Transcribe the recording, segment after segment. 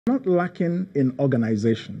not lacking in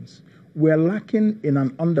organizations. We're lacking in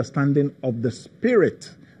an understanding of the spirit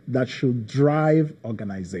that should drive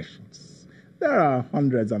organizations. There are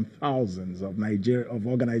hundreds and thousands of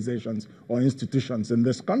organizations or institutions in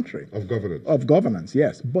this country. Of governance. Of governance,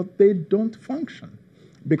 yes. But they don't function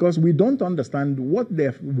because we don't understand what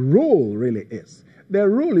their role really is. Their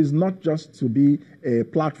role is not just to be a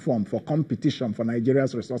platform for competition for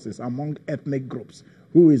Nigeria's resources among ethnic groups.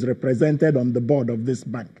 Who is represented on the board of this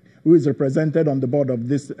bank? Who is represented on the board of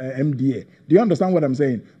this MDA? Do you understand what I'm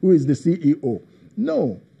saying? Who is the CEO?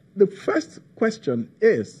 No. The first question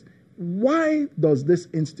is, why does this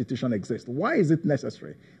institution exist? Why is it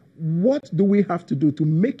necessary? What do we have to do to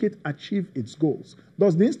make it achieve its goals?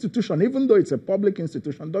 Does the institution, even though it's a public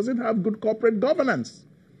institution, does it have good corporate governance?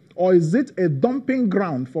 Or is it a dumping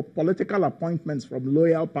ground for political appointments from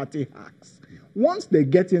loyal party hacks? Once they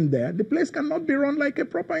get in there, the place cannot be run like a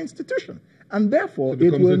proper institution. And therefore,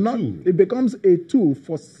 it becomes a tool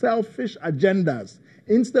for selfish agendas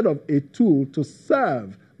instead of a tool to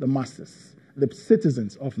serve the masses, the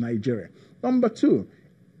citizens of Nigeria. Number two,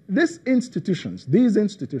 these institutions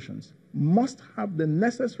must have the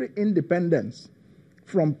necessary independence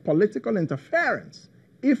from political interference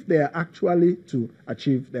if they are actually to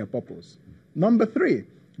achieve their purpose. Number three,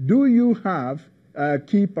 do you have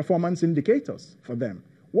key performance indicators for them?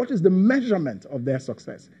 What is the measurement of their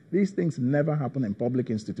success? These things never happen in public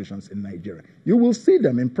institutions in Nigeria. You will see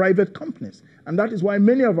them in private companies, and that is why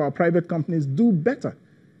many of our private companies do better,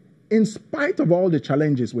 in spite of all the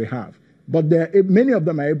challenges we have. But many of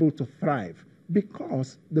them are able to thrive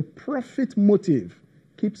because the profit motive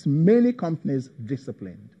keeps many companies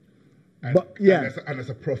disciplined. And it's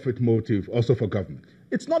a profit motive also for government.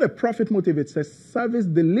 It's not a profit motive, it's a service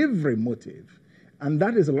delivery motive. And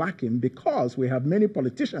that is lacking because we have many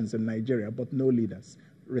politicians in Nigeria, but no leaders.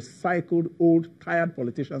 Recycled, old, tired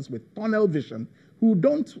politicians with tunnel vision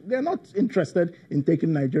they're not interested in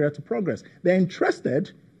taking Nigeria to progress. They're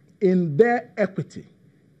interested in their equity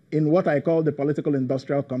in what I call the political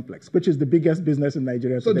industrial complex, which is the biggest business in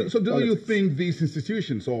Nigeria today. So do you think these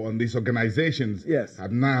institutions or these organizations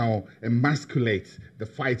have now emasculate the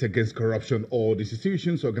fight against corruption, or the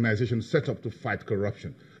institutions, organizations set up to fight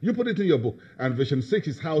corruption? You put it in your book, and Vision 6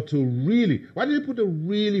 is how to really, why do you put a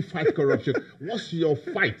really fight corruption? What's your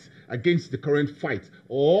fight against the current fight,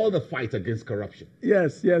 or the fight against corruption?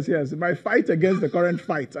 Yes. My fight against the current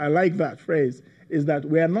fight, I like that phrase, is that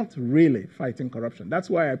we are not really fighting corruption. That's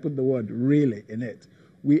why I put the word really in it.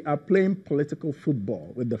 We are playing political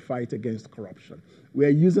football with the fight against corruption. We are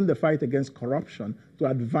using the fight against corruption to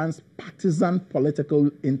advance partisan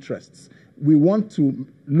political interests. We want to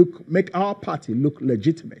make our party look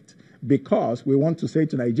legitimate because we want to say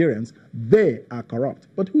to Nigerians, they are corrupt.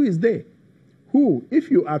 But who is they? Who,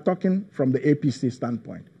 if you are talking from the APC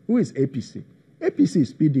standpoint, who is APC? APC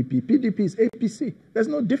is PDP. PDP is APC. There's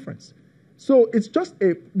no difference. So it's just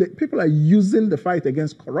people are using the fight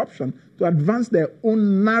against corruption to advance their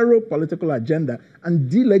own narrow political agenda and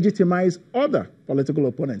delegitimize other political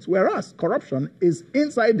opponents, whereas corruption is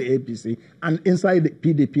inside the APC and inside the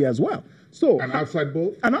PDP as well. And outside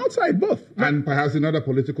both? And outside both. And perhaps in other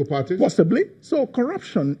political parties? Possibly. So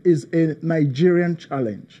corruption is a Nigerian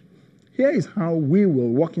challenge. Here is how we will,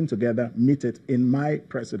 working together, meet it in my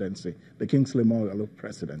presidency, the Kingsley Moghalu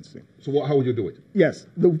presidency. So how would you do it? Yes.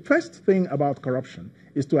 The first thing about corruption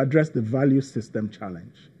is to address the value system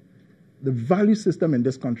challenge. The value system in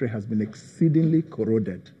this country has been exceedingly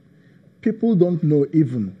corroded. People don't know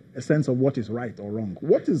even a sense of what is right or wrong.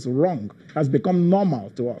 What is wrong has become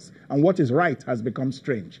normal to us, and what is right has become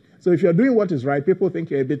strange. So if you're doing what is right, people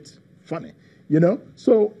think you're a bit funny. You know,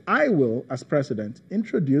 so I will, as president,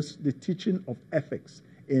 introduce the teaching of ethics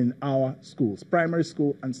in our schools, primary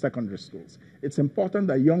school and secondary schools. It's important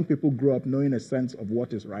that young people grow up knowing a sense of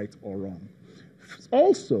what is right or wrong.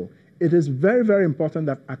 Also, it is very, very important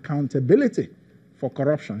that accountability for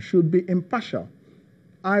corruption should be impartial.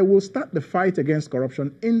 I will start the fight against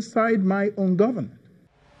corruption inside my own government.